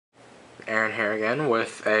Aaron here again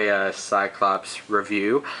with a Cyclops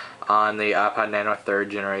review on the iPod Nano 3rd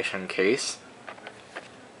generation case.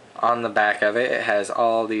 On the back of it, it has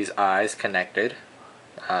all these eyes connected.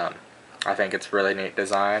 I think it's really neat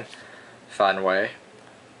design, fun way.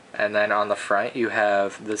 And then on the front you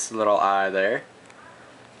have this little eye there,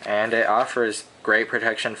 and it offers great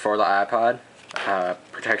protection for the iPod.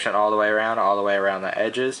 Protection all the way around the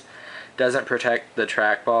edges. Doesn't protect the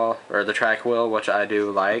trackball or the track wheel, which I do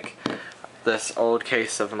like. This old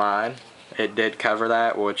case of mine, it did cover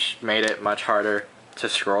that, which made it much harder to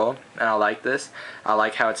scroll, and I like this. I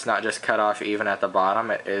like how it's not just cut off even at the bottom,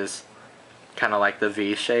 it is kind of like the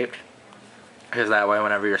V shaped, because that way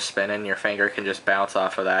whenever you're spinning your finger can just bounce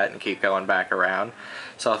off of that and keep going back around.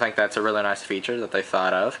 So I think that's a really nice feature that they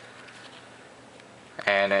thought of.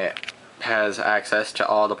 And it has access to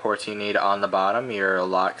all the ports you need on the bottom, your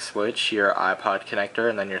lock switch, your iPod connector,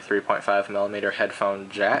 and then your 3.5mm headphone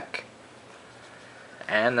jack.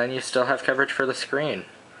 And then you still have coverage for the screen.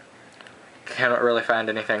 Cannot really find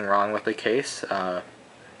anything wrong with the case.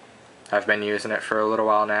 I've been using it for a little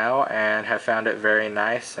while now and have found it very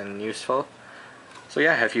nice and useful. So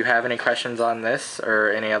yeah, if you have any questions on this or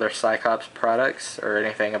any other Cyclops products or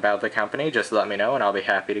anything about the company, just let me know and I'll be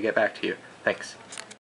happy to get back to you. Thanks.